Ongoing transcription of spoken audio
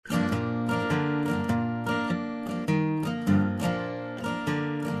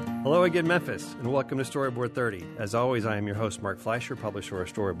Hello again, Memphis, and welcome to Storyboard 30. As always, I am your host, Mark Fleischer, publisher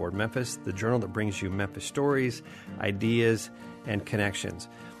of Storyboard Memphis, the journal that brings you Memphis stories, ideas, and connections.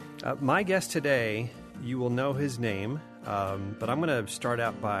 My guest today, you will know his name, but I'm going to start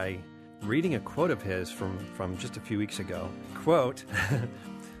out by reading a quote of his from just a few weeks ago. Quote,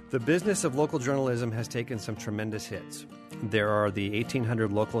 "The business of local journalism has taken some tremendous hits. There are the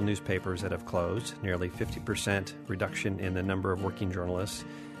 1,800 local newspapers that have closed, nearly 50% reduction in the number of working journalists,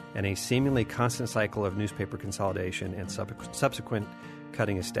 and a seemingly constant cycle of newspaper consolidation and subsequent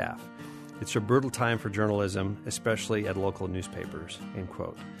cutting of staff. It's a brutal time for journalism, especially at local newspapers," end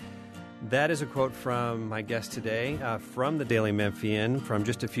quote. That is a quote from my guest today, from the Daily Memphian, from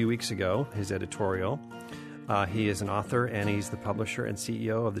just a few weeks ago, his editorial. He is an author, and he's the publisher and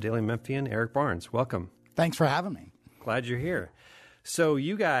CEO of the Daily Memphian, Eric Barnes. Welcome. Thanks for having me. Glad you're here. So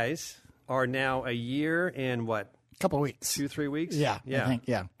you guys are now a year and what? Couple of weeks. 2-3 weeks? Yeah. I think,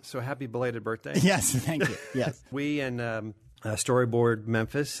 yeah. So happy belated birthday. Yes, thank you. Yes. We and Storyboard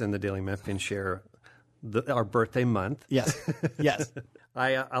Memphis and the Daily Memphian share our birthday month. Yes. Yes.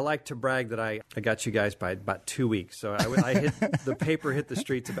 I like to brag that I got you guys by about 2 weeks. So I hit the paper hit the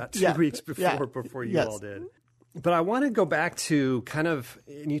streets about 2 weeks before you all did. But I want to go back to kind of,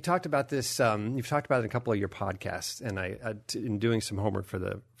 and you talked about this. You've talked about it in a couple of your podcasts, and in doing some homework for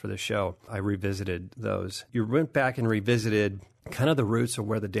the show, I revisited those. You went back and revisited kind of the roots of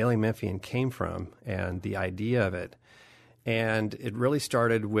where the Daily Memphian came from and the idea of it, and it really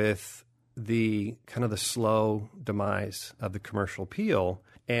started with the kind of the slow demise of the commercial appeal,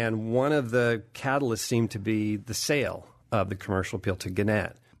 and one of the catalysts seemed to be the sale of the commercial appeal to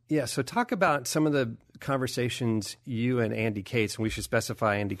Gannett. Yeah, so talk about some of the conversations you and Andy Cates, and we should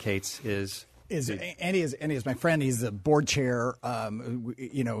specify Andy Cates Andy is my friend. He's the board chair.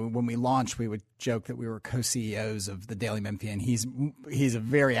 When we launched, we would joke that we were co-CEOs of the Daily Memphian. He's a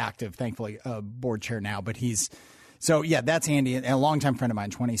very active, thankfully, board chair now, but that's Andy, a longtime friend of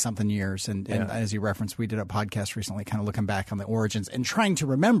mine, 20-something years. And as you referenced, we did a podcast recently kind of looking back on the origins and trying to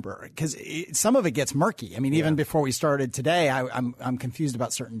remember, because some of it gets murky. I mean, even before we started today, I'm confused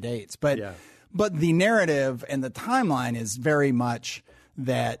about certain dates. But the narrative and the timeline is very much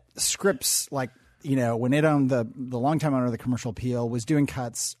that Scripps, like, when it owned the longtime owner of the commercial appeal, was doing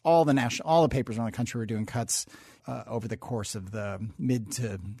cuts. All the papers around the country were doing cuts over the course of the mid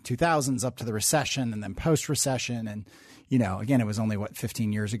to 2000s up to the recession and then post-recession. And, again, it was only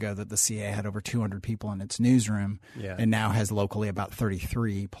 15 years ago that the CA had over 200 people in its newsroom and now has locally about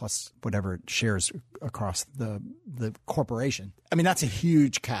 33 plus whatever it shares across the corporation. I mean, that's a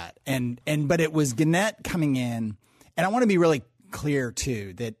huge cut. But it was Gannett coming in. And I want to be really clear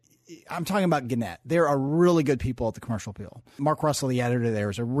too that I'm talking about Gannett. There are really good people at the commercial appeal. Mark Russell, the editor there,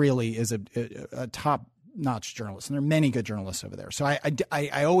 is a top-notch journalist, and there are many good journalists over there. So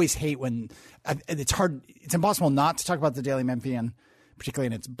I always hate when it's impossible not to talk about the Daily Memphian, particularly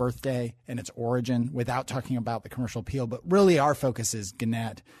in its birthday and its origin, without talking about the commercial appeal. But really, our focus is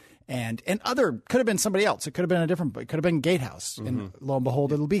Gannett. And other could have been somebody else. It could have been it could have been Gatehouse. Mm-hmm. And lo and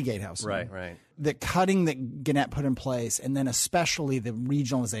behold, it'll be Gatehouse. Right. The cutting that Gannett put in place, and then especially the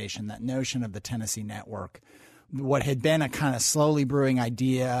regionalization, that notion of the Tennessee network, what had been a kind of slowly brewing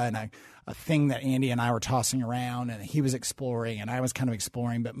idea and a thing that Andy and I were tossing around and he was exploring and I was kind of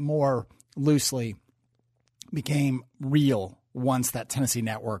exploring, but more loosely became real once that Tennessee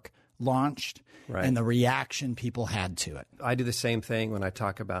network launched and the reaction people had to it. I do the same thing when I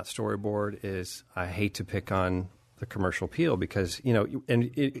talk about Storyboard. Is I hate to pick on the commercial appeal because,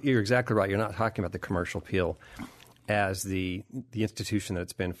 and you're exactly right. You're not talking about the commercial appeal as the institution that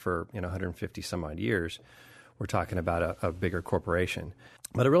it's been for 150 some odd years. We're talking about a bigger corporation.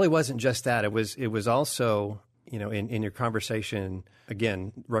 But it really wasn't just that. It was also, in your conversation,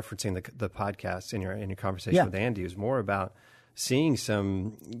 again, referencing the podcast in your conversation with Andy, it was more about seeing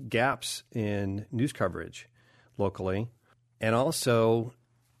some gaps in news coverage locally, and also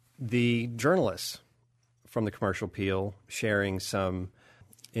the journalists from the commercial appeal sharing some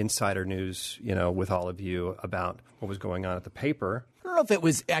insider news, with all of you about what was going on at the paper. I don't know if it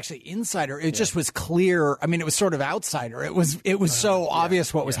was actually insider. It just was clear. I mean, it was sort of outsider. It was so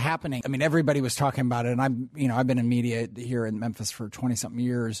obvious what was happening. I mean, everybody was talking about it. And I've been in media here in Memphis for 20-something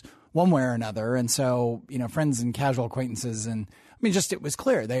years, one way or another. And so, friends and casual acquaintances. And I mean, it was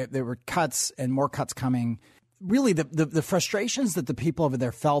clear. There were cuts and more cuts coming. Really, the frustrations that the people over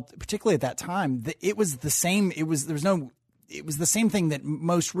there felt, particularly at that time, it was the same. It was the same thing that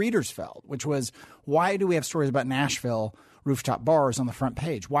most readers felt, which was, why do we have stories about Nashville rooftop bars on the front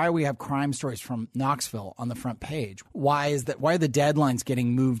page? Why do we have crime stories from Knoxville on the front page? Why are the deadlines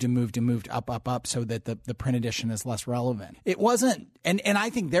getting moved and moved and moved up so that the print edition is less relevant? It wasn't, and I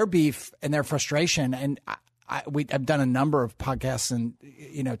think their beef and their frustration, and I've done a number of podcasts and,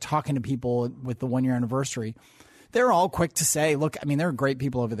 talking to people with the 1 year anniversary. They're all quick to say, look, I mean, there are great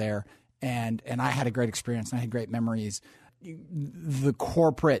people over there, and I had a great experience and I had great memories. The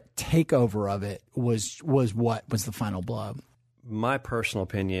corporate takeover of it was what was the final blow. My personal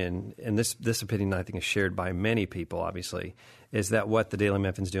opinion, and this opinion I think is shared by many people, obviously, is that what the Daily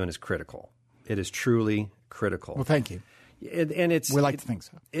Memphian's doing is critical. It is truly critical. Well, thank you. And it's we like to think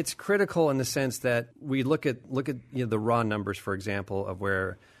so. It's critical in the sense that we look at the raw numbers, for example, of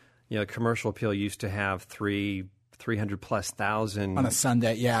where commercial appeal used to have 300,000 on a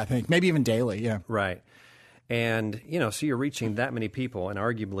Sunday. Yeah, I think maybe even daily. Yeah, right. And, so you're reaching that many people, and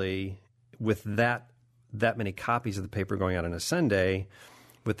arguably with that many copies of the paper going out on a Sunday,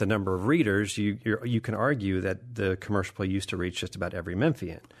 with the number of readers, you can argue that the commercial play used to reach just about every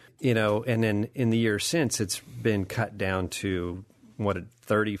Memphian. And then in the years since, it's been cut down to,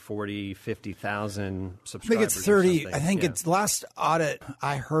 30, 40, 50,000 subscribers. I think it's 30. I think yeah. it's the last audit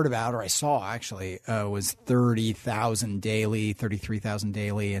I heard about, or I saw actually, was 30,000 daily, 33,000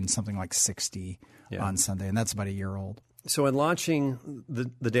 daily, and something like 60 on Sunday. And that's about a year old. So in launching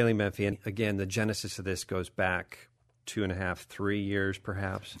the Daily Memphian, again, the genesis of this goes back 2.5, 3 years,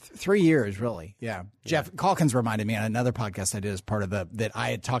 perhaps. 3 years, really. Yeah. Jeff Calkins reminded me on another podcast I did as part of that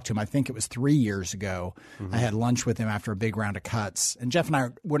I had talked to him. I think it was 3 years ago. Mm-hmm. I had lunch with him after a big round of cuts. And Jeff and I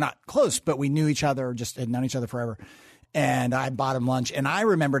were not close, but we knew each other, just had known each other forever. And I bought him lunch. And I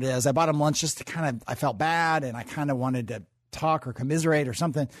remembered it as I bought him lunch just to I felt bad and I kind of wanted to talk or commiserate or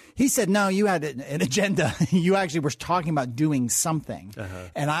something. He said, no, you had an agenda. You actually were talking about doing something. Uh-huh.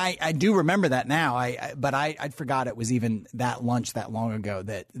 And I do remember that now. But I'd forgot it was even that lunch that long ago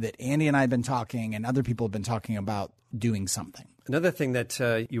that Andy and I had been talking and other people have been talking about doing something. Another thing that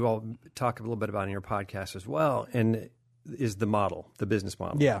you all talk a little bit about in your podcast as well, and is the model, the business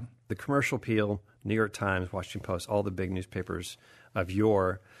model. Yeah. The commercial appeal, New York Times, Washington Post, all the big newspapers of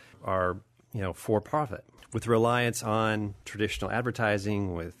yore are, for profit, with reliance on traditional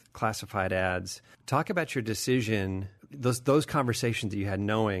advertising, with classified ads. Talk about your decision, those conversations that you had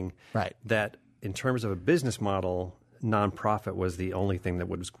knowing that in terms of a business model, nonprofit was the only thing that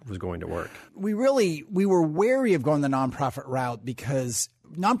was going to work. We were wary of going the nonprofit route because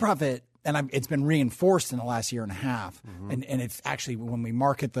nonprofit, and it's been reinforced in the last year and a half. Mm-hmm. And it's actually when we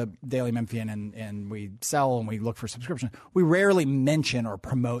market the Daily Memphian and we sell and we look for subscription, we rarely mention or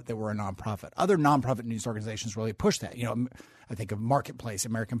promote that we're a nonprofit. Other nonprofit news organizations really push that. I think of Marketplace,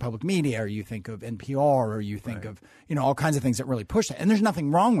 American Public Media, or you think of NPR, or you think of all kinds of things that really push that. And there's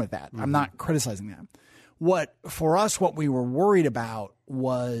nothing wrong with that. Mm-hmm. I'm not criticizing that. What we were worried about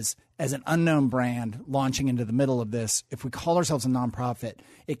was, as an unknown brand launching into the middle of this, if we call ourselves a nonprofit,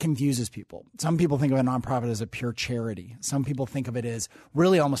 it confuses people. Some people think of a nonprofit as a pure charity. Some people think of it as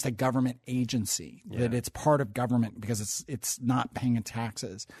really almost a government agency, that it's part of government because it's not paying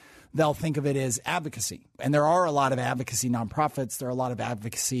taxes. They'll think of it as advocacy. And there are a lot of advocacy nonprofits. There are a lot of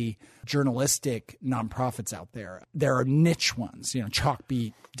advocacy journalistic nonprofits out there. There are niche ones.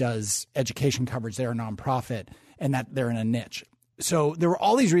 Chalkbeat does education coverage. They're a nonprofit, and that they're in a niche. So there were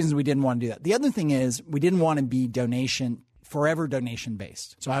all these reasons we didn't want to do that. The other thing is we didn't want to be forever donation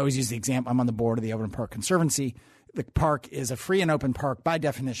based. So I always use the example. I'm on the board of the Overland Park Conservancy. The park is a free and open park by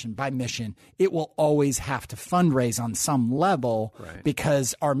definition, by mission. It will always have to fundraise on some level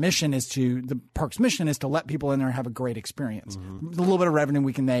because the park's mission is to let people in there and have a great experience. Mm-hmm. A little bit of revenue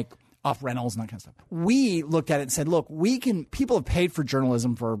we can make off rentals and that kind of stuff. We looked at it and said, look, people have paid for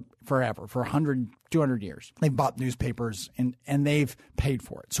journalism for forever, for 100, 200 years. They've bought newspapers and they've paid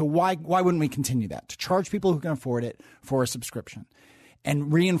for it. So why wouldn't we continue that? To charge people who can afford it for a subscription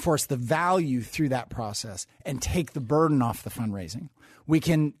and reinforce the value through that process and take the burden off the fundraising. We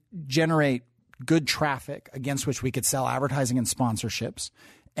can generate good traffic against which we could sell advertising and sponsorships.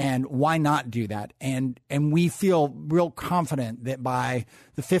 And why not do that? And we feel real confident that by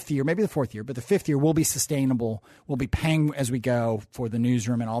the fifth year, maybe the fourth year, but the fifth year we'll be sustainable. We'll be paying as we go for the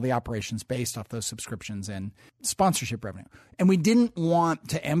newsroom and all the operations based off those subscriptions and sponsorship revenue. And we didn't want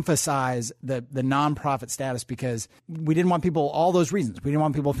to emphasize the nonprofit status because we didn't want people, all those reasons. We didn't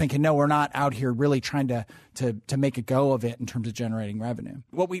want people thinking, no, we're not out here really trying to make a go of it in terms of generating revenue.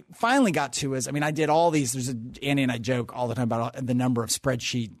 What we finally got to is, I did all these, Andy and I joke all the time about the number of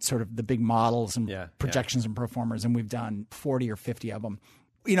spreadsheet, sort of the big models and projections and pro formas, and we've done 40 or 50 of them.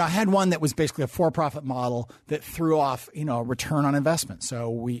 I had one that was basically a for-profit model that threw off, a return on investment. So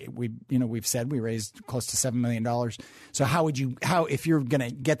we've said we raised close to $7 million. So if you're going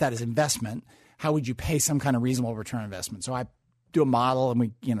to get that as investment, how would you pay some kind of reasonable return on investment? So I do a model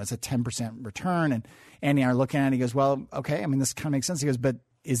and it's a 10% return. And Andy and I are looking at it and he goes, well, okay. I mean, this kind of makes sense. He goes, but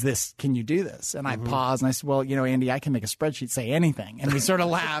can you do this? And I paused and I said, well, Andy, I can make a spreadsheet say anything. And we sort of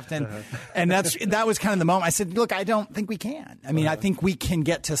laughed. And that was kind of the moment. I said, look, I don't think we can. I mean, I think we can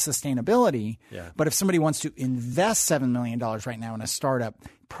get to sustainability. Yeah. But if somebody wants to invest $7 million right now in a startup,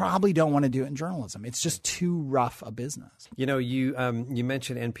 probably don't want to do it in journalism. It's just too rough a business. You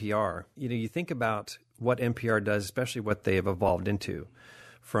mentioned NPR. You think about what NPR does, especially what they have evolved into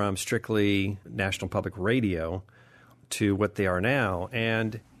from strictly National Public Radio to what they are now.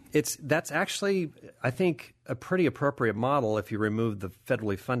 And that's actually, I think, a pretty appropriate model if you remove the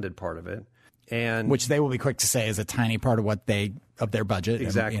federally funded part of it. And which they will be quick to say is a tiny part of their budget.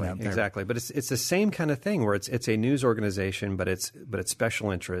 Exactly, exactly. But it's the same kind of thing where it's a news organization, but it's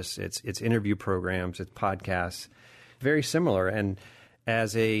special interests, it's interview programs, it's podcasts, very similar. And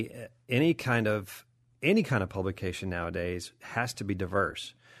as any kind of publication nowadays has to be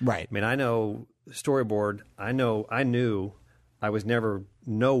diverse. Right. I mean, I know Storyboard. I knew I was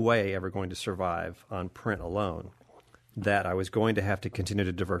no way ever going to survive on print alone. That I was going to have to continue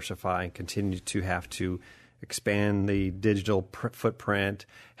to diversify and continue to have to expand the digital footprint,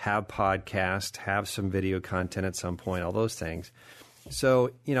 have podcasts, have some video content at some point, all those things.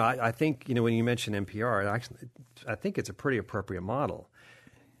 So, I think, when you mention NPR, I think it's a pretty appropriate model,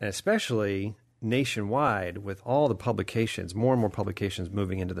 and especially nationwide with all the publications, more and more publications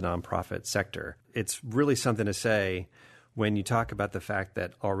moving into the nonprofit sector. It's really something to say when you talk about the fact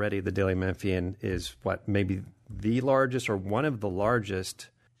that already the Daily Memphian is maybe the largest or one of the largest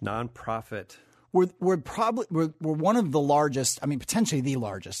nonprofit. We're one of the largest, potentially the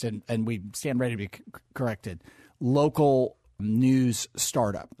largest, and we stand ready to be corrected, local news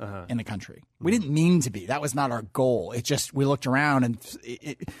startup in the country. We didn't mean to be. That was not our goal. It just, we looked around and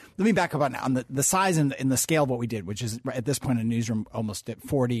let me back up on the size and the scale of what we did, which is at this point a newsroom almost at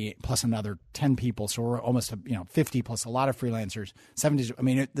 40 plus another 10 people. So we're almost 50 plus a lot of freelancers,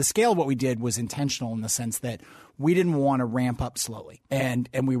 70. The scale of what we did was intentional in the sense that we didn't want to ramp up slowly. And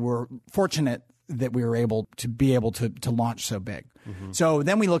we were fortunate that we were able to launch so big. Mm-hmm. So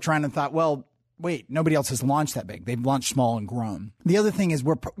then we looked around and thought, well, wait, nobody else has launched that big. They've launched small and grown. The other thing is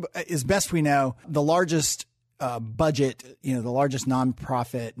as best we know, the largest budget, the largest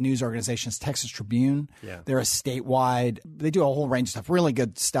nonprofit news organization is Texas Tribune. Yeah. They're a statewide, they do a whole range of stuff, really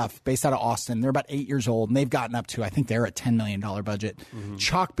good stuff based out of Austin. They're about 8 years old and they've gotten up to, I think they're at $10 million budget. Mm-hmm.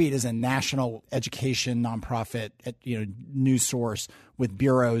 Chalkbeat is a national education nonprofit, news source with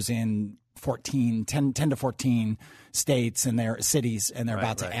bureaus in 10 to 14 states and their cities, and they're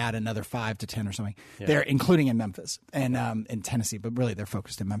about to add another 5 to 10 or something. Yeah. They're including in Memphis and in Tennessee, but really they're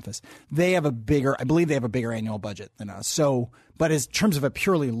focused in Memphis. I believe they have a bigger annual budget than us. So, but in terms of a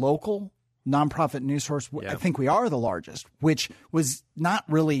purely local nonprofit news source, I think we are the largest, which was not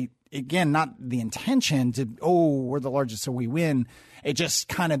really, again, not the intention we're the largest so we win. It just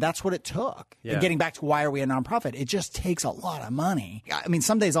kind of, that's what it took. Yeah. And getting back to why are we a nonprofit, it just takes a lot of money.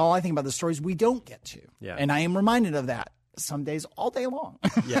 Some days all I think about the stories we don't get to. Yeah. And I am reminded of that some days all day long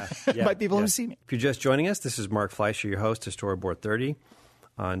by people who see me. If you're just joining us, this is Mark Fleischer, your host of Storyboard 30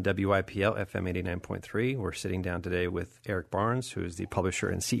 on WIPL FM 89.3. We're sitting down today with Eric Barnes, who is the publisher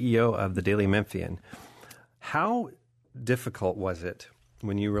and CEO of the Daily Memphian. How difficult was it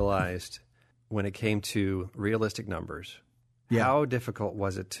when you realized when it came to realistic numbers, how difficult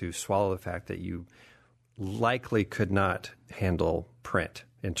was it to swallow the fact that you likely could not handle print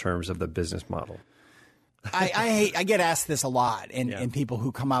in terms of the business model? I get asked this a lot, and people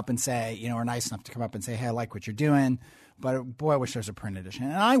who come up and say, are nice enough to come up and say, hey, I like what you're doing, but boy, I wish there was a print edition.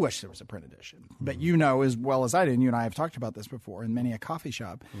 And I wish there was a print edition. Mm-hmm. But as well as I did, and you and I have talked about this before in many a coffee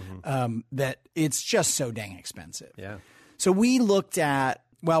shop, that it's just so dang expensive. Yeah. So we looked at,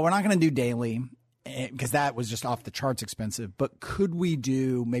 we're not going to do daily, because that was just off the charts expensive, but could we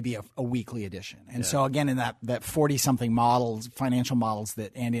do maybe a weekly edition? And so again, in that 40-something financial models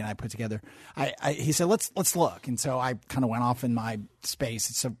that Andy and I put together, he said, let's look. And so I kind of went off in my space.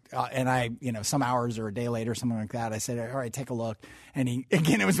 So, and I, some hours or a day later, something like that, I said, all right, take a look. And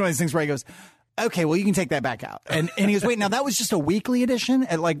it was one of those things where he goes, okay, well, you can take that back out. And he goes, wait, now that was just a weekly edition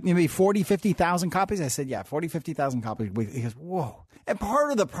at like maybe 40, 50,000 copies? I said, yeah, 40, 50,000 copies. He goes, whoa. And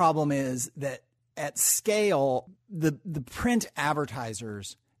part of the problem is that at scale, the print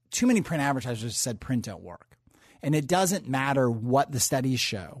advertisers, too many print advertisers said print don't work. And it doesn't matter what the studies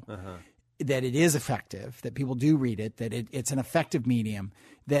show, that it is effective, that people do read it, that it's an effective medium.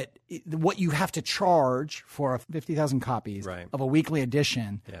 that what you have to charge for 50,000 copies Right. of a weekly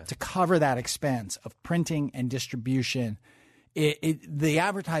edition Yeah. to cover that expense of printing and distribution. The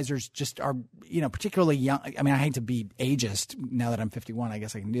advertisers just are, particularly young. I mean, I hate to be ageist now that I'm 51. I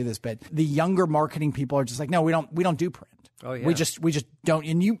guess I can do this, but the younger marketing people are just like, no, we don't do print. Oh, yeah. We just don't.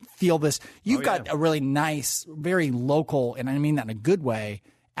 And you feel this. You've got yeah. a really nice, very local, and I mean that in a good way,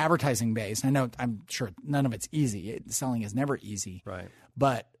 advertising base. I'm sure none of it's easy. Selling is never easy. Right.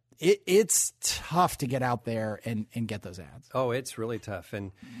 But it's tough to get out there and get those ads. Oh, it's really tough.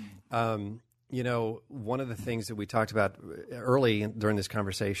 And, one of the things that we talked about early during this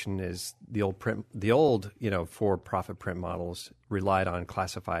conversation is the old for-profit print models relied on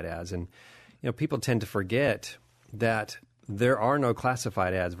classified ads. And, people tend to forget that there are no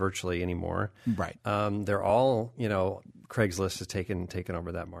classified ads virtually anymore. Right. They're all, Craigslist has taken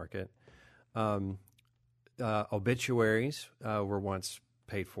over that market. Obituaries were once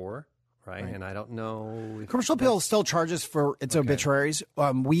paid for. Right. And I don't know. Commercial Appeal still charges for its obituaries.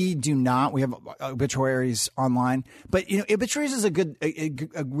 We do not. We have obituaries online. But, obituaries is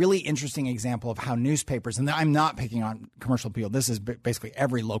a really interesting example of how newspapers, and I'm not picking on Commercial Appeal. This is basically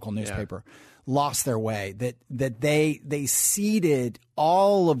every local newspaper lost their way, that they ceded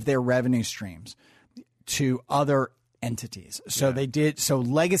all of their revenue streams to other entities. So they did. So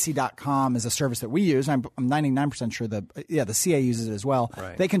legacy.com is a service that we use. I'm 99% sure the CA uses it as well.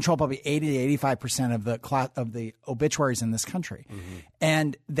 Right. They control probably 80 to 85% of the obituaries in this country.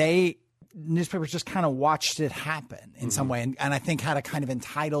 And newspapers just kind of watched it happen in some way. And I think had a kind of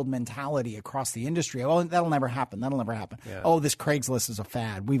entitled mentality across the industry. Oh, that'll never happen. That'll never happen. Yeah. Oh, this Craigslist is a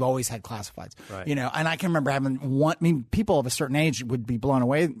fad. We've always had classifieds. Right. And I can remember having people of a certain age would be blown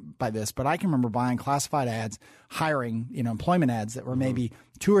away by this, but I can remember buying classified ads, hiring, employment ads that were maybe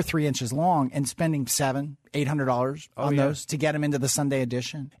 2 or 3 inches long and spending $700-800 on those to get them into the Sunday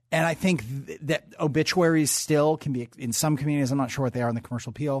edition. And I think that obituaries still can be, in some communities, I'm not sure what they are in the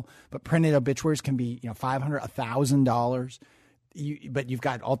Commercial Appeal, but printed obituaries can be, $500, $1,000. But you've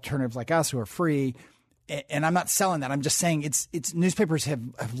got alternatives like us who are free. And I'm not selling that. I'm just saying it's newspapers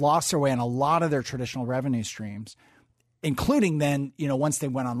have lost their way on a lot of their traditional revenue streams, including then, once they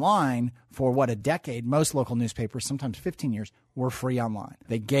went online for a decade, most local newspapers, sometimes 15 years, were free online.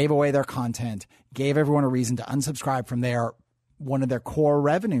 They gave away their content, gave everyone a reason to unsubscribe from one of their core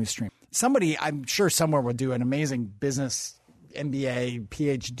revenue streams. Somebody, I'm sure somewhere will do an amazing business MBA,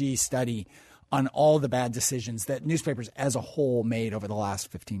 PhD study on all the bad decisions that newspapers as a whole made over the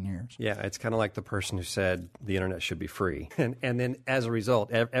last 15 years. Yeah, it's kind of like the person who said the internet should be free. And then as a result,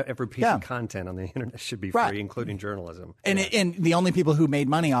 every piece of content on the internet should be free, including journalism. And the only people who made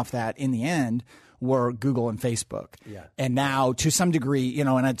money off that in the end were Google and Facebook. Yeah. And now to some degree,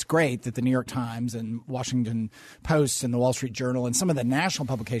 and it's great that the New York Times and Washington Post and the Wall Street Journal and some of the national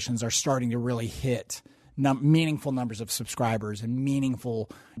publications are starting to really hit meaningful numbers of subscribers and meaningful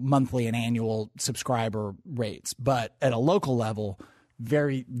monthly and annual subscriber rates. But at a local level,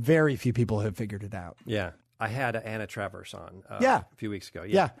 very, very few people have figured it out. Yeah. I had Anna Travers on a few weeks ago.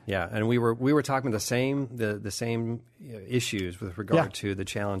 Yeah. And we were talking the same issues with regard to the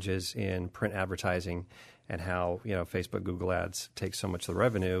challenges in print advertising and how, Facebook, Google ads take so much of the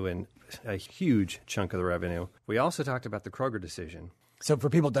revenue and a huge chunk of the revenue. We also talked about the Kroger decision. So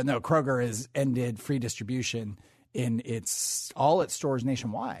for people that don't know, Kroger has ended free distribution in all its stores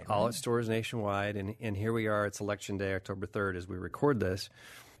nationwide. All its stores nationwide. And here we are. It's Election Day, October 3rd, as we record this.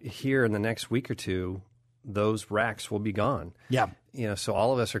 Here in the next week or two, those racks will be gone. Yeah. So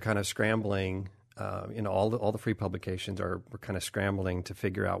all of us are kind of scrambling. All the free publications we're kind of scrambling to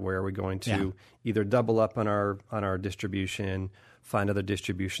figure out where are we going to either double up on our distribution, find other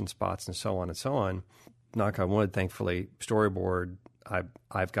distribution spots, and so on and so on. Knock on wood, thankfully, Storyboard,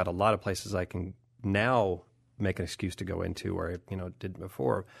 I've got a lot of places I can now make an excuse to go into where I didn't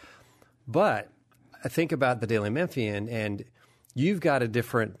before. But I think about the Daily Memphian, and you've got a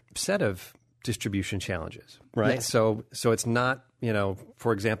different set of distribution challenges, right? Yes. So it's not,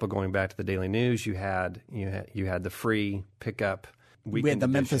 for example, going back to the Daily News, you had the free pickup weekend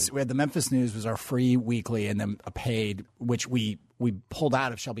edition. We had the Memphis News was our free weekly, and then a paid, which we pulled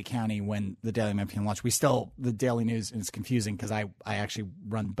out of Shelby County when the Daily Memphian launched. The Daily News, and it's confusing because I actually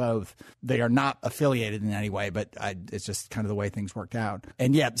run both. They are not affiliated in any way, but it's just kind of the way things worked out.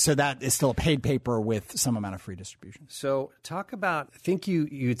 And so that is still a paid paper with some amount of free distribution. So talk about, I think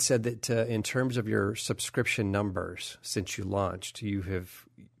you'd said that in terms of your subscription numbers since you launched, you have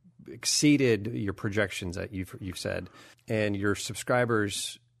exceeded your projections that you've said, and your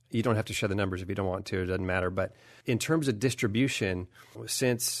subscribers, you don't have to share the numbers if you don't want to, it doesn't matter. But in terms of distribution,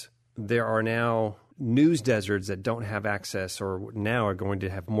 since there are now news deserts that don't have access or now are going to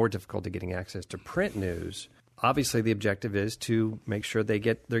have more difficulty getting access to print news, obviously the objective is to make sure they're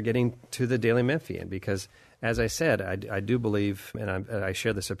getting to the Daily Memphian, because as I said, I do believe, and I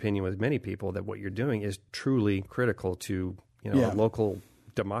share this opinion with many people, that what you're doing is truly critical to a local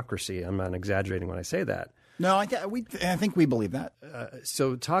democracy. I'm not exaggerating when I say that. No, I think we believe that.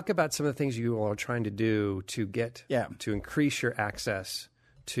 So talk about some of the things you all are trying to do to get to increase your access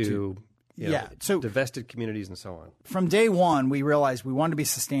to divested communities and so on. From day one, we realized we wanted to be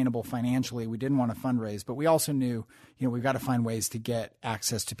sustainable financially. We didn't want to fundraise, but we also knew, we've got to find ways to get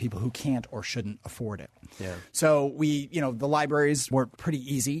access to people who can't or shouldn't afford it. Yeah. So the libraries were pretty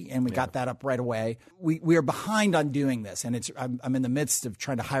easy, and we got that up right away. We are behind on doing this, and I'm in the midst of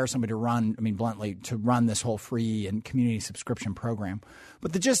trying to hire somebody to run this whole free and community subscription program.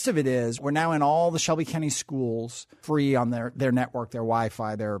 But the gist of it is, we're now in all the Shelby County schools, free on their network, their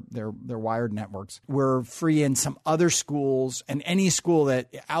Wi-Fi, their wired networks. We're free in some other schools, and any school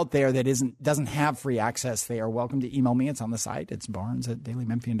that out there that doesn't have free access, they are welcome to email me. It's on the site. It's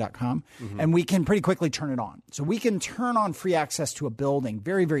barnes@dailymemphian.com. Mm-hmm. And we can pretty quickly turn it on. So we can turn on free access to a building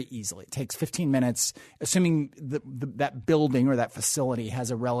very, very easily. It takes 15 minutes, assuming that building or that facility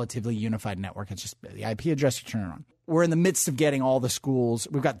has a relatively unified network. It's just the IP address, you turn it on. We're in the midst of getting all the schools.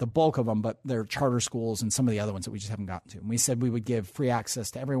 We've got the bulk of them, but they're charter schools and some of the other ones that we just haven't gotten to. And we said we would give free access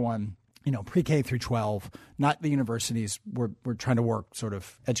to everyone, pre-K through 12, not the universities. We're trying to work sort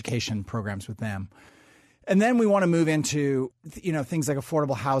of education programs with them. And then we want to move into, things like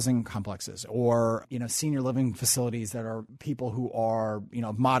affordable housing complexes or, senior living facilities that are people who are,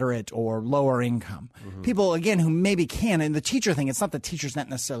 moderate or lower income. Mm-hmm. People, again, who maybe can. And the teacher thing, it's not that teachers not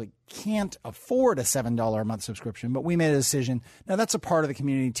necessarily can't afford a $7 a month subscription, but we made a decision. Now, that's a part of the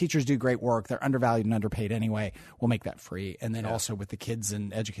community. Teachers do great work. They're undervalued and underpaid anyway. We'll make that free. And then also with the kids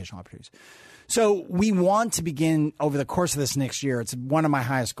and educational opportunities. So we want to begin over the course of this next year. It's one of my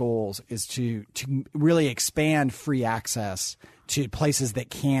highest goals is to really expand free access to places that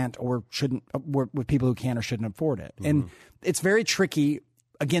can't or shouldn't, with people who can or shouldn't afford it. Mm-hmm. And it's very tricky.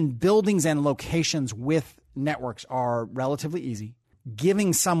 Again, buildings and locations with networks are relatively easy.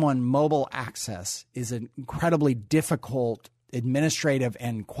 Giving someone mobile access is an incredibly difficult administrative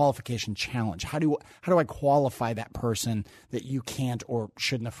and qualification challenge. How do I qualify that person that you can't or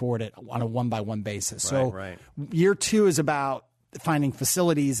shouldn't afford it on a one-by-one basis? Right. Year 2 is about finding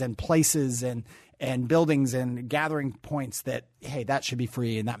facilities and places and buildings and gathering points that, hey, that should be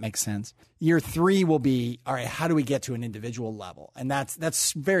free and that makes sense. Year 3 will be, all right, how do we get to an individual level? And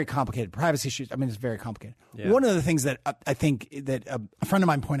that's very complicated. Privacy issues, it's very complicated. Yeah. One of the things that I think that a friend of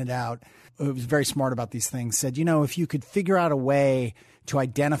mine pointed out, who was very smart about these things, said, if you could figure out a way to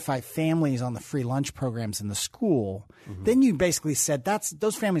identify families on the free lunch programs in the school, mm-hmm. then you basically said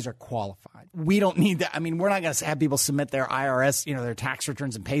those families are qualified. We don't need that. We're not going to have people submit their IRS, their tax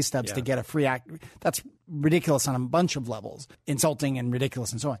returns and pay stubs to get a free act. That's ridiculous on a bunch of levels, insulting and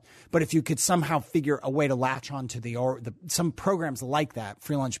ridiculous and so on. But if you could somehow figure a way to latch on to some programs like that,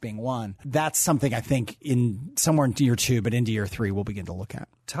 free lunch being one, that's something I think somewhere into year 2, but into year 3, we'll begin to look at.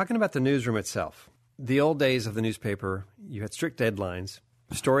 Talking about the newsroom itself, the old days of the newspaper, you had strict deadlines.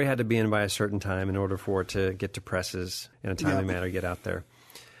 The story had to be in by a certain time in order for it to get to presses in a timely manner, get out there.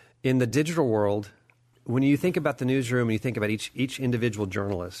 In the digital world, when you think about the newsroom and you think about each individual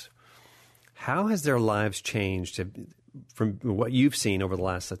journalist, how has their lives changed from what you've seen over the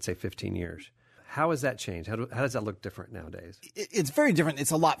last, let's say, 15 years? How has that changed? How does that look different nowadays? It's very different.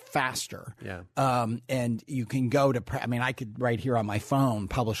 It's a lot faster. Yeah. And you can go to I could right here on my phone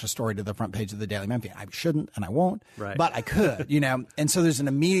publish a story to the front page of the Daily Memphian. I shouldn't and I won't, right. But I could, And so there's an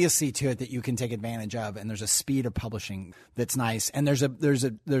immediacy to it that you can take advantage of, and there's a speed of publishing that's nice. And there's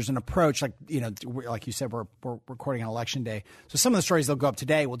an approach like you said, we're recording on election day, so some of the stories that'll go up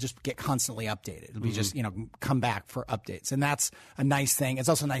today will just get constantly updated. It'll be just come back for updates, and that's a nice thing. It's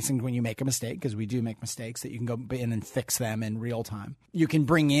also a nice thing when you make a mistake, because we do make mistakes, that you can go in and fix them in real time. You can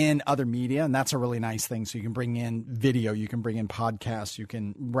bring in other media, and that's a really nice thing. So you can bring in video, you can bring in podcasts, you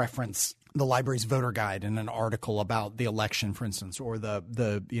can reference the library's voter guide in an article about the election, for instance, or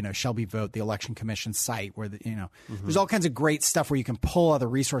the Shelby Vote, the election commission site, where there's all kinds of great stuff where you can pull other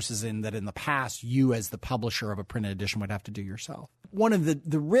resources in that in the past you as the publisher of a printed edition would have to do yourself. One of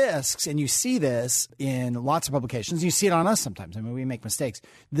the risks, and you see this in lots of publications, you see it on us sometimes. We make mistakes.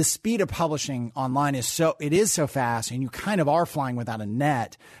 The speed of publishing online is so fast, and you kind of are flying without a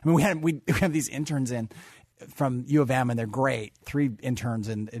net. We have these interns in from U of M, and they're great. 3 interns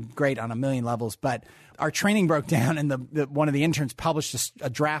and great on a million levels. But our training broke down, and one of the interns published a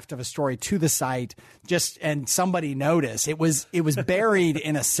draft of a story to the site. And somebody noticed it was buried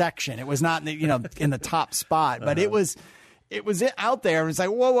in a section. It was not in the top spot, but it was out there. It was like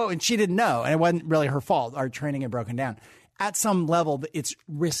whoa, and she didn't know, and it wasn't really her fault. Our training had broken down. At some level, it's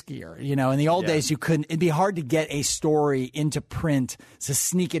riskier. In the old days, it'd be hard to get a story into print, to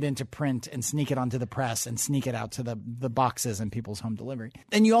sneak it into print and sneak it onto the press and sneak it out to the boxes and people's home delivery.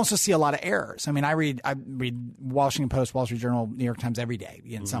 And you also see a lot of errors. I mean, I read Washington Post, Wall Street Journal, New York Times every day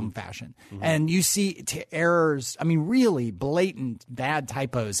in some fashion. And you see errors, I mean, really blatant bad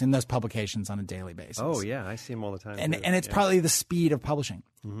typos in those publications on a daily basis. Oh, yeah. I see them all the time. And it's probably the speed of publishing.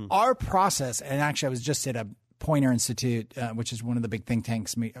 Our process, and actually I was just at a Poynter Institute, which is one of the big think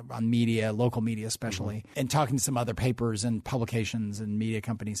tanks on media, local media especially, and talking to some other papers and publications and media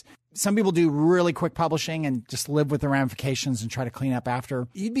companies. Some people do really quick publishing and just live with the ramifications and try to clean up after.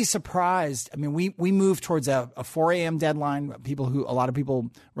 You'd be surprised. I mean, we move towards a 4 a.m. deadline. A lot of people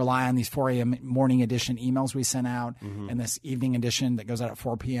rely on these 4 a.m. morning edition emails we send out and this evening edition that goes out at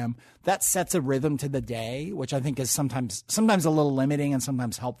 4 p.m. That sets a rhythm to the day, which I think is sometimes a little limiting and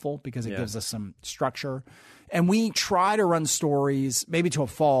sometimes helpful because it gives us some structure. And we try to run stories, maybe to a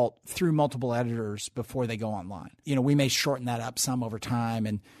fault, through multiple editors before they go online. We may shorten that up some over time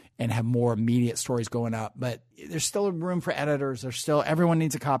and have more immediate stories going up, but there's still room for editors. Everyone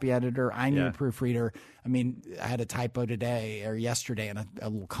needs a copy editor. I need a proofreader. I mean, I had a typo today or yesterday in a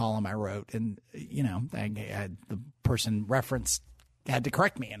little column I wrote, and I had the person referenced had to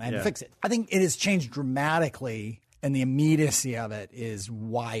correct me, and I had to fix it. I think it has changed dramatically, and the immediacy of it is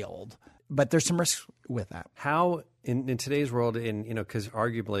wild. But there's some risk with that. How in today's world, because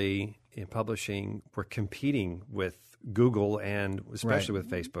arguably in publishing, we're competing with Google and especially with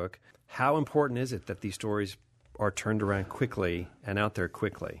Facebook. How important is it that these stories are turned around quickly and out there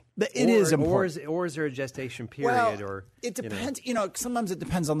quickly? It is important. Or is there a gestation period? Well, it depends. Sometimes it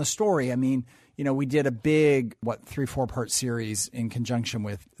depends on the story. I mean, we did a big 3-4 part series in conjunction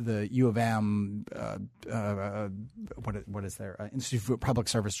with the U of M. What is there? Institute for Public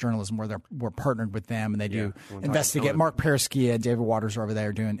Service Journalism, where we're partnered with them, and they do investigate. Mark Periskia, David Waters are over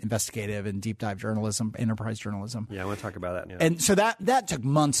there doing investigative and deep dive journalism, enterprise journalism. Yeah, I want to talk about that. Yeah. And so that took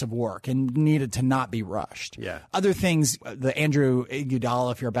months of work and needed to not be rushed. Yeah. Other things, the Andrew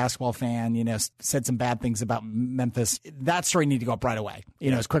Iguodala, if you're a basketball fan, said some bad things about Memphis. That story needed to go up right away,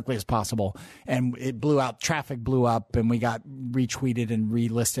 as quickly as possible. And it blew out, traffic blew up, and we got retweeted and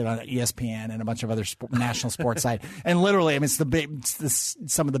relisted on ESPN and a bunch of other national sports sites. And literally, I mean,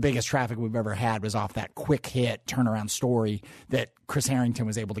 some of the biggest traffic we've ever had was off that quick hit turnaround story that Chris Harrington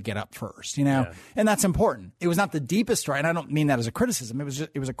was able to get up first, and that's important. It was not the deepest story, and I don't mean that as a criticism.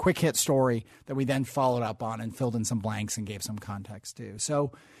 It was a quick hit story that we then followed up on and filled in some blanks and gave some context to.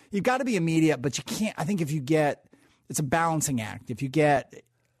 So you've got to be immediate, but you can't. I think it's a balancing act. If you get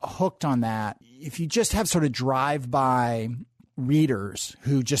hooked on that, if you just have sort of drive-by readers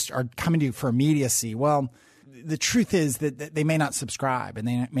who just are coming to you for immediacy, well, the truth is that they may not subscribe and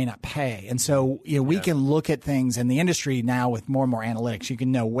they may not pay. And so, we can look at things in the industry now with more and more analytics. You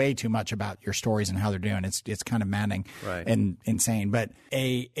can know way too much about your stories and how they're doing. It's kind of maddening and insane. But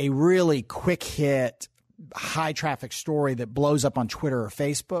a really quick hit, high traffic story that blows up on Twitter or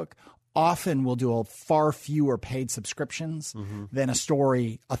Facebook often will do far fewer paid subscriptions than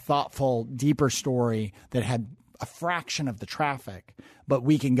a thoughtful, deeper story that had a fraction of the traffic, but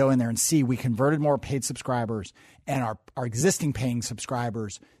we can go in there and see we converted more paid subscribers, and our existing paying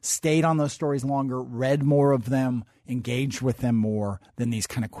subscribers stayed on those stories longer, read more of them, engaged with them more than these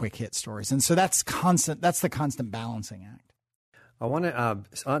kind of quick hit stories. And so that's the constant balancing act. I want to,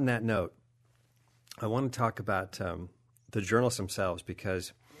 on that note, I want to talk about the journalists themselves,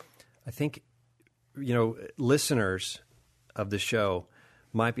 because I think, listeners of the show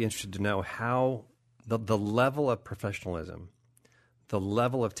might be interested to know how the level of professionalism, the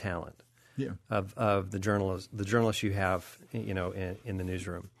level of talent of the journalists you have, in the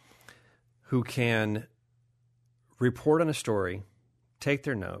newsroom, who can report on a story, take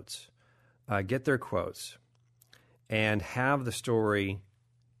their notes, get their quotes, and have the story,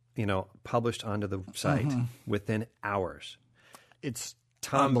 published onto the site within hours. It's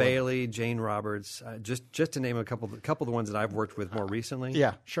Tom Bailey, Jane Roberts, just to name a couple of the ones that I've worked with more recently.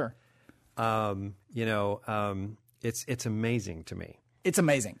 Yeah, sure. It's amazing to me. It's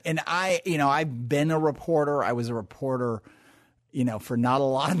amazing. And I've been a reporter. I was a reporter, for not a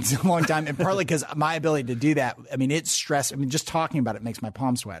long time, and partly because my ability to do that, I mean, it's stress. I mean, just talking about it makes my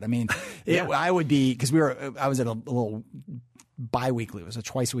palms sweat. I mean, I would be, because I was at a little biweekly. It was a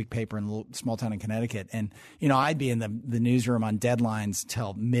twice-a-week paper in a little small town in Connecticut. And, you know, I'd be in the newsroom on deadlines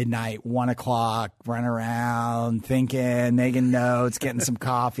till midnight, 1 o'clock, running around, thinking, making notes, getting some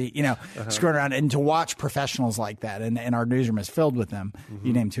coffee, you know, screwing around. And to watch professionals like that, and our newsroom is filled with them.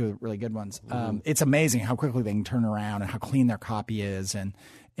 You named two really good ones. It's amazing how quickly they can turn around and how clean their copy is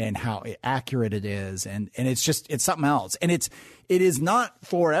and how accurate it is. And it's something else. And it is not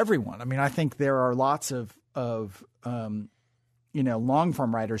for everyone. I mean, I think there are lots of you know, long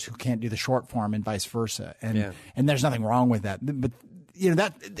form writers who can't do the short form and vice versa. And there's nothing wrong with that. But, you know,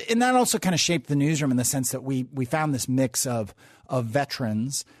 that also kind of shaped the newsroom in the sense that we found this mix of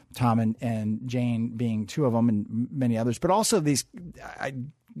veterans, Tom and Jane being two of them and many others, but also these, I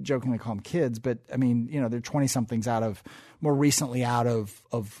jokingly call them kids, but I mean, you know, they're 20-somethings more recently out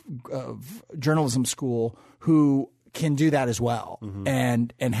of journalism school who can do that as well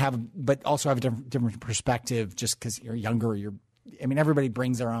and but also have a different perspective just because you're younger, I mean, everybody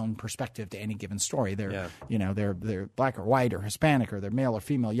brings their own perspective to any given story. You know, they're black or white or Hispanic or they're male or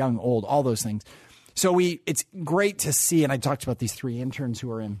female, young, old, all those things. So it's great to see, and I talked about these 3 interns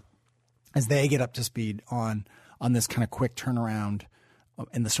who are in, as they get up to speed on this kind of quick turnaround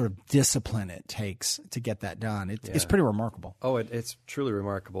and the sort of discipline it takes to get that done. It's pretty remarkable. Oh, it's truly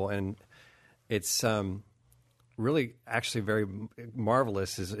remarkable, and it's really actually very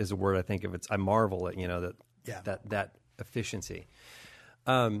marvelous is a word I think of. I marvel at, you know, that efficiency.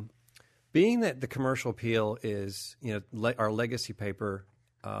 Being that the Commercial Appeal is, you know, our legacy paper,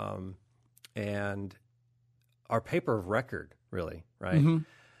 and our paper of record, really, right?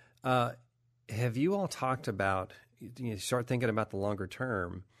 Have you all talked about, you start thinking about the longer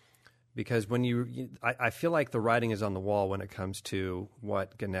term? Because when I feel like the writing is on the wall when it comes to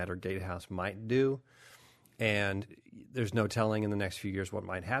what Gannett or Gatehouse might do. And there's no telling in the next few years what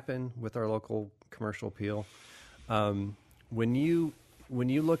might happen with our local Commercial Appeal. When you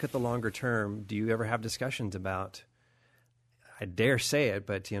look at the longer term, do you ever have discussions about, I dare say it,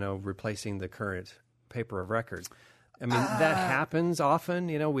 but, you know, replacing the current paper of record? I mean, that happens often.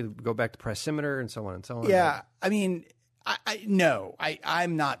 You know, we go back to Pressimeter and so on and so on. Yeah, I mean,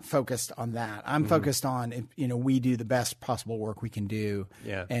 I'm not focused on that. I'm focused on, if, you know, we do the best possible work we can do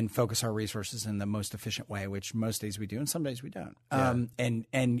and focus our resources in the most efficient way, which most days we do and some days we don't.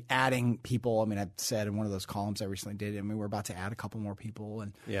 And adding people, I mean, I've said in one of those columns I recently did, I mean, we're about to add a couple more people.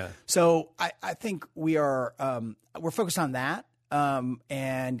 And so I think we're focused on that.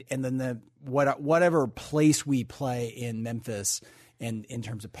 And then whatever place we play in Memphis in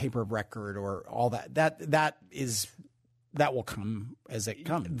terms of paper of record or all that will come as it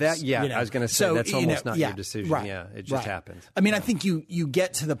comes. You know? I was going to say, that's almost not your decision. Right, it just happens. I mean, I think you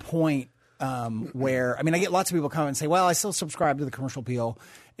get to the point where, I mean, I get lots of people come and say, well, I still subscribe to the Commercial Appeal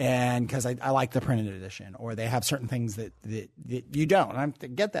and because I like the printed edition, or they have certain things that you don't. And I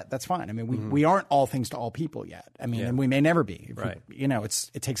get that. That's fine. I mean, we aren't all things to all people yet. I mean, and we may never be. You know,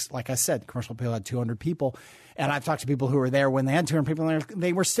 it takes, like I said, Commercial Appeal had 200 people. And I've talked to people who were there when they had 200 people and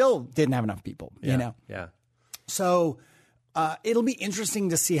they were still didn't have enough people, you know? So it'll be interesting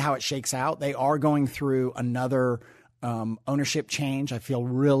to see how it shakes out. They are going through another ownership change. I feel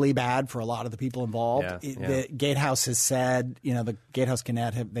really bad for a lot of the people involved. The Gatehouse has said, you know, the Gatehouse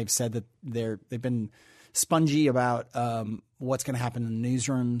Gannett they've said that they've been spongy about what's going to happen in the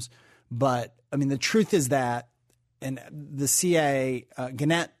newsrooms. But I mean, the truth is that, and the CA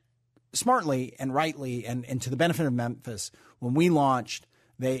Gannett smartly and rightly, and to the benefit of Memphis, when we launched,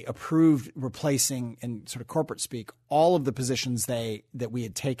 they approved replacing, in sort of corporate speak, all of the positions that we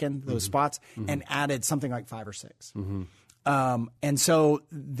had taken, those spots, and added something like 5 or 6. And so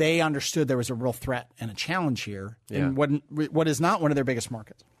they understood there was a real threat and a challenge here in what is not one of their biggest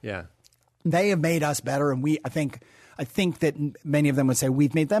markets. They have made us better, and I think that many of them would say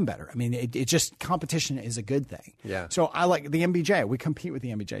we've made them better. I mean, it just, competition is a good thing. So I like the MBJ. We compete with the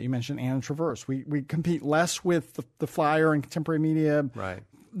MBJ. You mentioned Anna Traverse. We compete less with the Flyer and Contemporary Media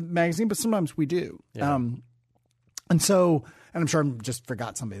magazine, but sometimes we do. And I'm sure I just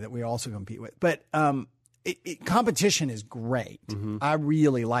forgot somebody that we also compete with. But competition is great. I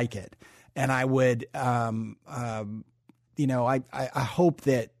really like it, and I would, you know, I hope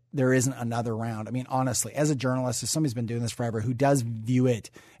that there isn't another round. I mean, honestly, as a journalist, as somebody's been doing this forever, who does view it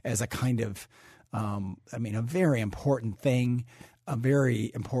as a kind of, I mean, a very important thing, a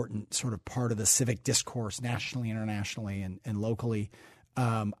very important sort of part of the civic discourse nationally, internationally, and locally.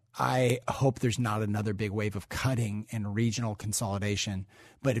 I hope there's not another big wave of cutting and regional consolidation.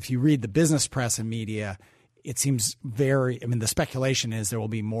 But if you read the business press and media, it seems I mean, the speculation is there will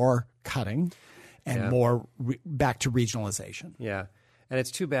be more cutting and more back to regionalization. And it's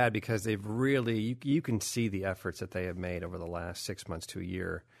too bad because they've really, you can see the efforts that they have made over the last 6 months to a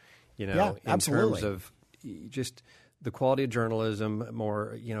year, in absolutely. terms of just the quality of journalism,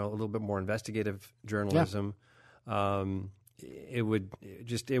 more, a little bit more investigative journalism. Yeah. It would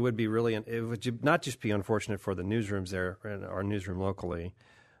not just be unfortunate for the newsrooms there and our newsroom locally,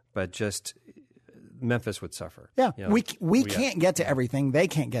 but just Memphis would suffer. Yeah, we can't get to everything. They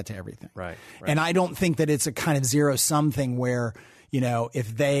can't get to everything. Right. And I don't think that it's a kind of zero-sum thing where,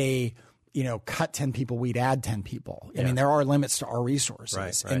 if they, cut 10 people, we'd add 10 people. I mean, there are limits to our resources.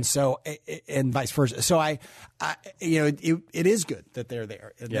 Right. And so, and vice versa. So it is good that they're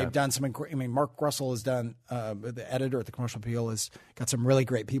there. They've done some, Mark Russell has done, the editor at the Commercial Appeal has got some really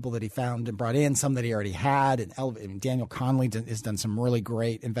great people that he found and brought in, some that he already had. And Daniel Conley has done some really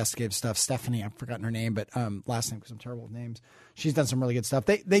great investigative stuff. Stephanie, I've forgotten her name, but last name because I'm terrible with names. She's done some really good stuff.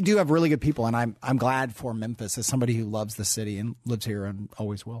 They do have really good people, and I'm glad for Memphis as somebody who loves the city and lives here and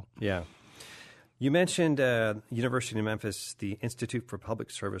always will. Yeah. You mentioned University of Memphis, the Institute for Public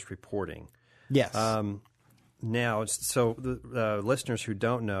Service Reporting. Yes. Now, so the listeners who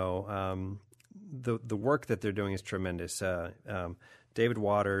don't know, the work that they're doing is tremendous. David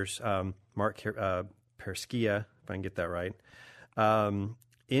Waters, Mark Perskia, if I can get that right,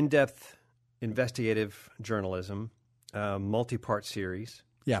 in-depth investigative journalism, multi-part series.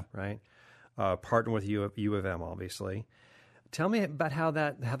 Yeah. Right. Partner with U of M, obviously. Tell me about how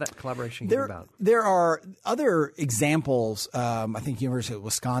that collaboration came about. There are other examples. I think University of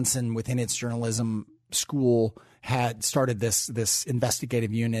Wisconsin, within its journalism school, had started this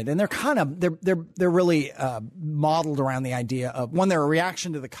investigative unit, and they're really modeled around the idea of, one, they're a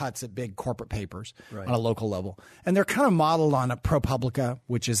reaction to the cuts at big corporate papers on a local level, and they're kind of modeled on a ProPublica,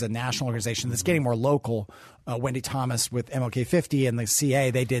 which is a national organization that's getting more local. Wendy Thomas with MLK 50 and the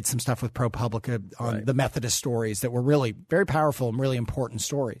CA, they did some stuff with ProPublica on the Methodist stories that were really very powerful and really important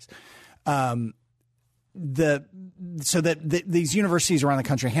stories. These universities around the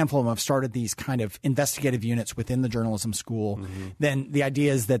country, a handful of them have started these kind of investigative units within the journalism school. Mm-hmm. Then the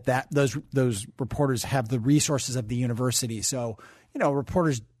idea is that those reporters have the resources of the university. So,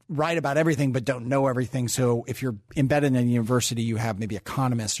 reporters write about everything but don't know everything. So if you're embedded in a university, you have maybe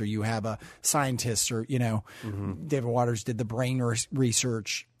economists or you have a scientist or, mm-hmm. David Waters did the brain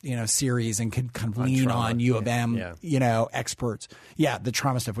research, series and could kind of lean on U of M, experts. Yeah, the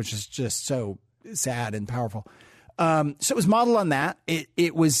trauma stuff, which is just so sad and powerful. So it was modeled on that.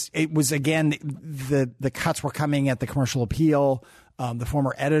 It was again, the cuts were coming at the Commercial Appeal. The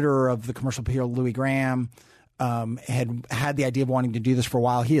former editor of the Commercial Appeal, Louis Graham, had the idea of wanting to do this for a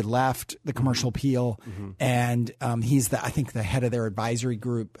while. He had left the Commercial Appeal, mm-hmm. and he's I think the head of their advisory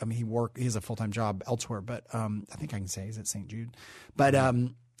group. I mean, he has a full-time job elsewhere, but I think I can say he's at St. Jude. But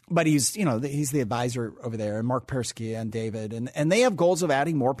but he's he's the advisor over there, and Mark Persky and David, and they have goals of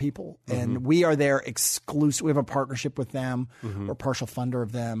adding more people, mm-hmm. and we are their exclusive. We have a partnership with them. Mm-hmm. We're a partial funder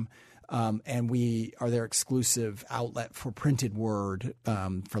of them. And we are their exclusive outlet for printed word,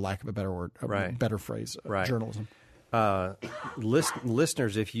 for lack of a better word, better phrase, journalism.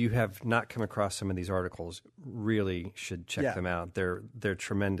 Listeners, if you have not come across some of these articles, really should check them out. They're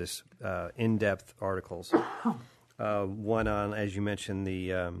tremendous, in-depth articles. One on, as you mentioned,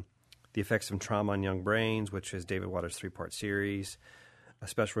 the effects of trauma on young brains, which is David Waters' 3-part series. A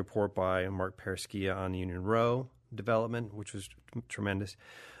special report by Mark Perskia on Union Row development, which was tremendous.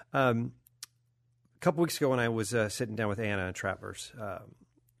 A couple weeks ago when I was sitting down with Anna Travelers,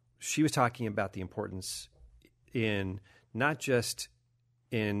 she was talking about the importance in not just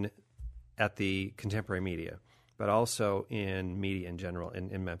at the contemporary media, but also in media in general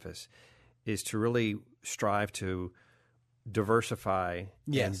in Memphis, is to really strive to diversify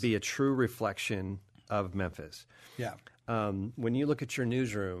and be a true reflection of Memphis. Yeah. When you look at your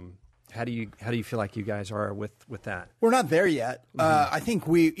newsroom, how do you feel like you guys are with that? We're not there yet. Mm-hmm. I think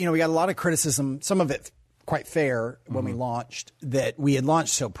we got a lot of criticism, some of it quite fair, when we launched, that we had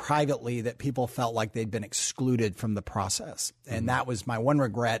launched so privately that people felt like they'd been excluded from the process. And that was my one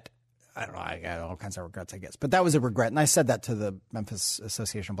regret. I don't know, I got all kinds of regrets, I guess. But that was a regret. And I said that to the Memphis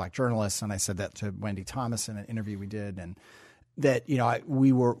Association of Black Journalists, and I said that to Wendy Thomas in an interview we did, and that,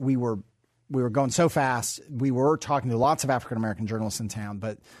 we were going so fast. We were talking to lots of African-American journalists in town,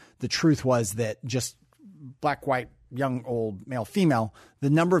 but the truth was that just black, white, young, old, male, female, the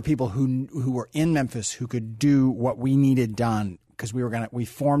number of people who were in Memphis who could do what we needed done, because we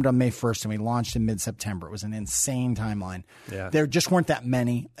formed on May 1st and we launched in mid-September. It was an insane timeline. Yeah. There just weren't that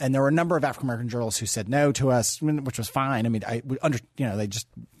many, and there were a number of African-American journalists who said no to us, which was fine. I mean, they just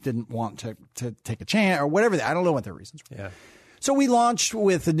didn't want to take a chance or whatever. I don't know what their reasons were. Yeah. So we launched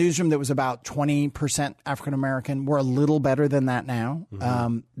with a newsroom that was about 20% African American. We're a little better than that now.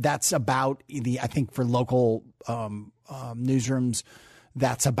 That's about I think for local newsrooms,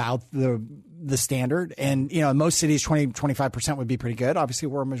 that's about the standard. And, in most cities, 25% would be pretty good. Obviously,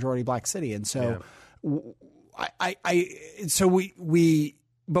 we're a majority Black city. And so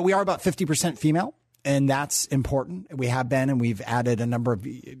but we are about 50% female, and that's important. We have been, and we've added a number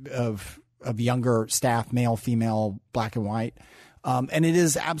of younger staff, male, female, Black and white. And it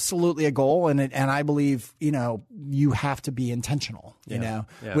is absolutely a goal. And I believe, you have to be intentional. We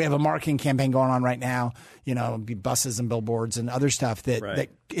have a marketing campaign going on right now, buses and billboards and other stuff that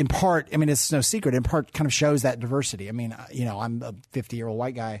in part, it's no secret, in part kind of shows that diversity. I'm a 50-year-old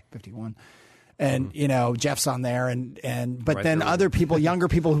white guy, 51. And, Jeff's on there but then other people, younger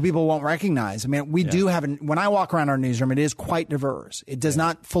people who people won't recognize. We do have, when I walk around our newsroom, it is quite diverse. It does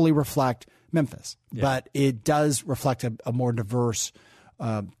not fully reflect Memphis, but it does reflect a more diverse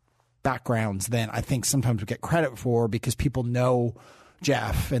backgrounds than I think sometimes we get credit for, because people know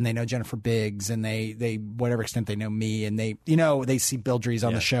Jeff and they know Jennifer Biggs and they whatever extent they know me, and they see Bill Drees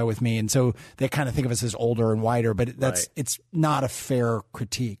on the show with me. And so they kind of think of us as older and whiter, but it's not a fair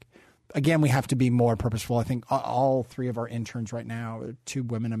critique. Again, we have to be more purposeful. I think all three of our interns right now are 2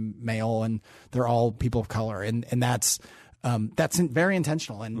 women and male, and they're all people of color. And that's very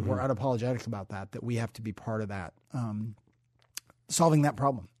intentional. And we're unapologetic about that we have to be part of that, solving that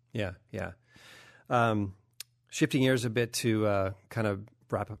problem. Yeah. Yeah. Shifting gears a bit to kind of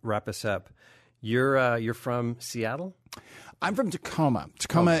wrap us up. You're from Seattle? I'm from Tacoma.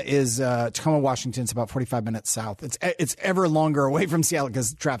 Tacoma, Washington. It's about 45 minutes south. It's ever longer away from Seattle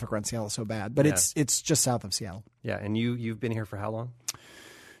because traffic around Seattle is so bad. But it's just south of Seattle. Yeah, and you've been here for how long?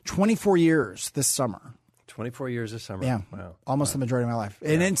 24 years this summer. 24 years this summer. Yeah, wow, almost the majority of my life,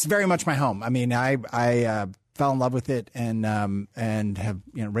 and it's very much my home. I fell in love with it, and have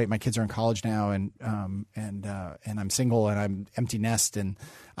my kids are in college now, and I'm single, and I'm empty nest, and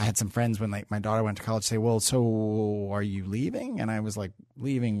I had some friends when my daughter went to college say, well, so are you leaving? And I was like,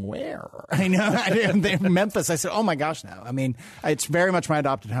 leaving where? Memphis. I said, oh my gosh, no. It's very much my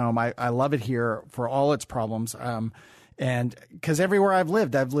adopted home. I love it here for all its problems. And because everywhere I've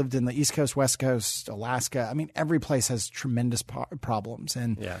lived in the East Coast, West Coast, Alaska. Every place has tremendous problems,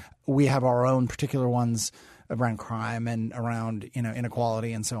 and we have our own particular ones around crime and around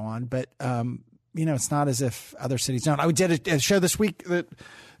inequality and so on. But it's not as if other cities don't. I did a show this week that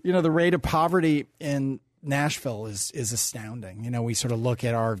the rate of poverty in Nashville is astounding. We sort of look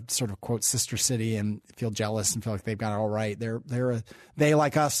at our sort of quote sister city and feel jealous and feel like they've got it all right. They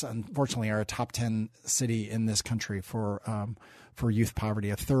like us, unfortunately, are a top 10 city in this country for youth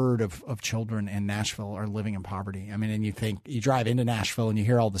poverty. A third of children in Nashville are living in poverty. And you drive into Nashville and you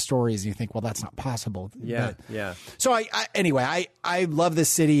hear all the stories and you think, well, that's not possible. Yeah. So I love this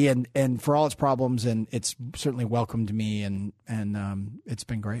city and for all its problems, and it's certainly welcomed me and it's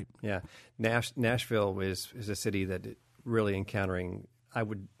been great. Yeah. Nashville is a city that really encountering, I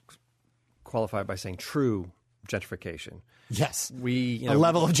would qualify by saying, true gentrification. Yes, a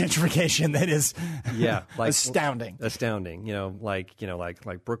level of gentrification that is astounding.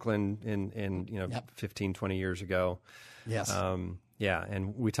 Like Brooklyn in 15, 20 years ago. Yes.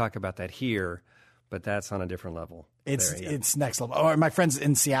 And we talk about that here, but that's on a different level. It's next level. Oh, my friends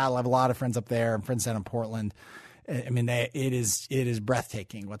in Seattle, I have a lot of friends up there, and friends down in Portland. It is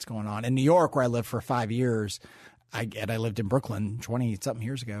breathtaking what's going on. In New York, where I lived for 5 years, I lived in Brooklyn 20-something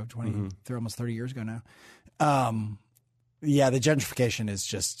years ago, almost 30 years ago now. The gentrification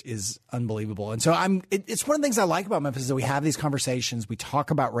is unbelievable. And so it's one of the things I like about Memphis is that we have these conversations. We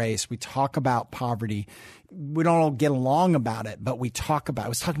talk about race. We talk about poverty. We don't all get along about it, but we talk about it. I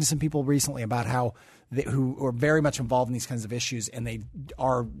was talking to some people recently about who are very much involved in these kinds of issues, and they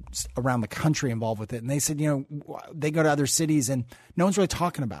are around the country involved with it. And they said, they go to other cities and no one's really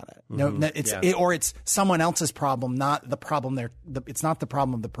talking about it. Or it's someone else's problem, not the problem. It's not the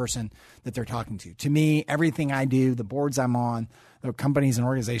problem of the person that they're talking to. To me, everything I do, the boards I'm on, the companies and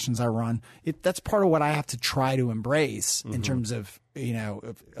organizations I run, that's part of what I have to try to embrace in terms of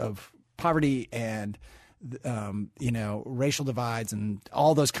of poverty and racial divides and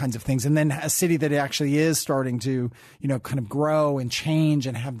all those kinds of things. And then a city that actually is starting to, kind of grow and change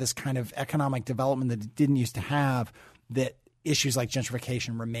and have this kind of economic development that it didn't used to have, that issues like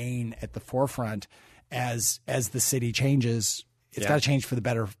gentrification remain at the forefront as the city changes. It's got to change for the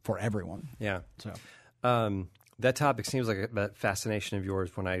better for everyone. Yeah. So, that topic seems like a fascination of yours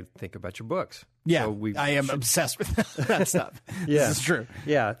when I think about your books. Yeah, so I am obsessed with that stuff. Yeah. This is true.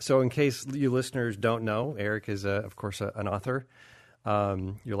 Yeah. So in case you listeners don't know, Eric is, of course, an author.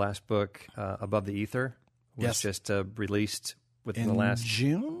 Your last book, Above the Ether, was just released within the last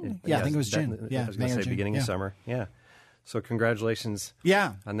June. Yeah, I think it was June. I was going to say beginning of summer. Yeah. So congratulations.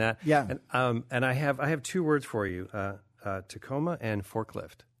 On that. Yeah. And I have two words for you: Tacoma and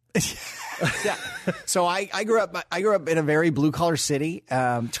forklift. Yeah. So I grew up in a very blue collar city.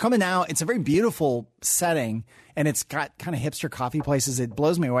 Tacoma now, it's a very beautiful setting, and it's got kind of hipster coffee places. It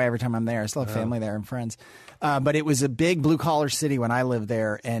blows me away every time I'm there. I still have family there and friends. But it was a big blue collar city when I lived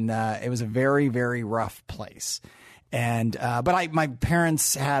there, and it was a very, very rough place. And but my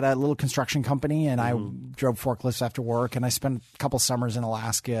parents had a little construction company, and I drove forklifts after work, and I spent a couple summers in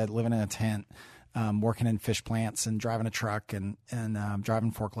Alaska living in a tent. Working in fish plants and driving a truck and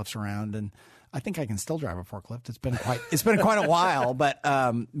driving forklifts around, and I think I can still drive a forklift. It's been quite a while, but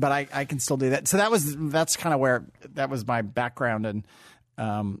I can still do that. So that's kind of where that was my background, and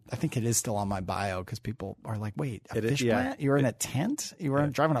I think it is still on my bio because people are like, "Wait, a fish plant? You were in a tent? You were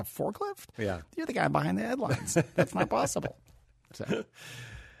driving a forklift? Yeah, you're the guy behind the headlines. That's not possible." So,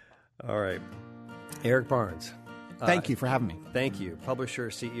 all right, Eric Barnes. Thank you for having me. Thank you. Publisher,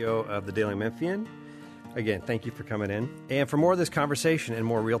 CEO of the Daily Memphian. Again, thank you for coming in. And for more of this conversation and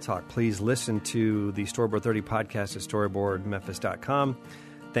more real talk, please listen to the Storyboard 30 podcast at storyboardmemphis.com.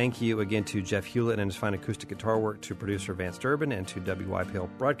 Thank you again to Jeff Hewlett and his fine acoustic guitar work, to producer Vance Durbin, and to WYPL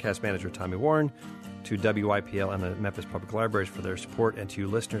broadcast manager Tommy Warren, to WYPL and the Memphis Public Libraries for their support, and to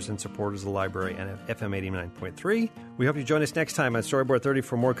listeners and supporters of the library and FM 89.3. We hope you join us next time on Storyboard 30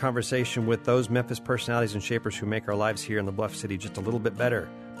 for more conversation with those Memphis personalities and shapers who make our lives here in the Bluff City just a little bit better.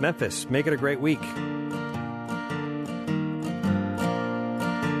 Memphis, make it a great week.